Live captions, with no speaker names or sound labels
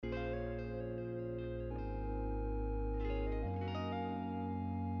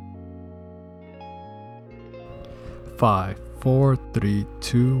5, 4, 3,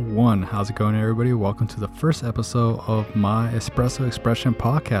 2, 1. How's it going, everybody? Welcome to the first episode of my Espresso Expression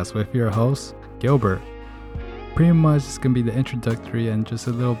podcast with your host, Gilbert. Pretty much it's going to be the introductory and just a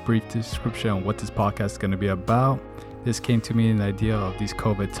little brief description on what this podcast is going to be about. This came to me in the idea of these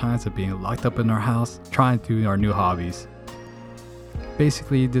COVID times of being locked up in our house, trying to do our new hobbies.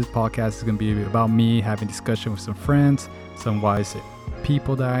 Basically, this podcast is going to be about me having discussion with some friends, some wise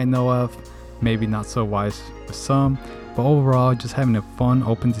people that I know of, maybe not so wise with some, but overall just having a fun,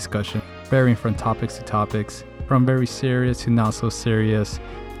 open discussion, varying from topics to topics, from very serious to not so serious.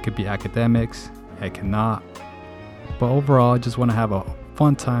 It could be academics, it cannot. But overall, I just want to have a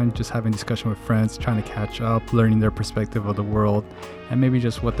fun time just having discussion with friends, trying to catch up, learning their perspective of the world, and maybe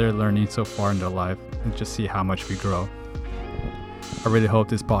just what they're learning so far in their life, and just see how much we grow. I really hope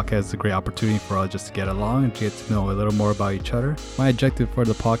this podcast is a great opportunity for us just to get along and get to know a little more about each other. My objective for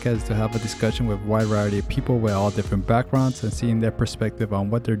the podcast is to have a discussion with a wide variety of people with all different backgrounds and seeing their perspective on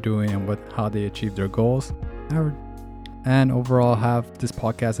what they're doing and how they achieve their goals. And overall have this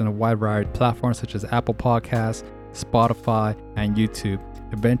podcast on a wide variety of platforms such as Apple Podcasts, Spotify, and YouTube.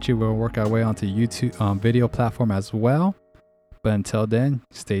 Eventually we'll work our way onto YouTube video platform as well. But until then,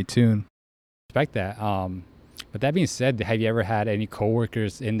 stay tuned. Expect that. But that being said, have you ever had any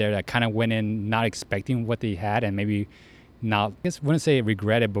coworkers in there that kind of went in not expecting what they had and maybe not, I guess wouldn't say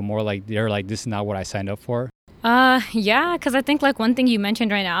regret it, but more like they're like, this is not what I signed up for? Yeah, because I think like one thing you mentioned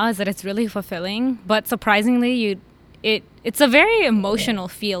right now is that it's really fulfilling, but surprisingly, it's a very emotional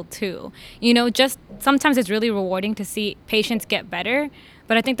field too. You know, just sometimes it's really rewarding to see patients get better.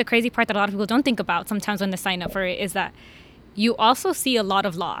 But I think the crazy part that a lot of people don't think about sometimes when they sign up for it is that you also see a lot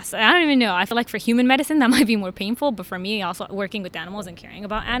of loss. I don't even know. I feel like for human medicine, that might be more painful. But for me, also working with animals and caring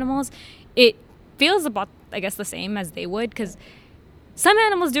about animals, it feels about, I guess, the same as they would. Because some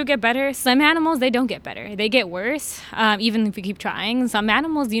animals do get better. Some animals, they don't get better. They get worse, even if we keep trying. Some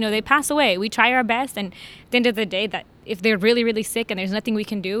animals, you know, they pass away. We try our best. And at the end of the day, that if they're really, really sick and there's nothing we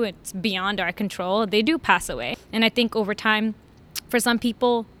can do, it's beyond our control, they do pass away. And I think over time, for some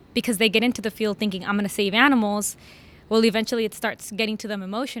people, because they get into the field thinking, I'm going to save animals, well, eventually it starts getting to them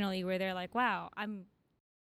emotionally where they're like, wow, I'm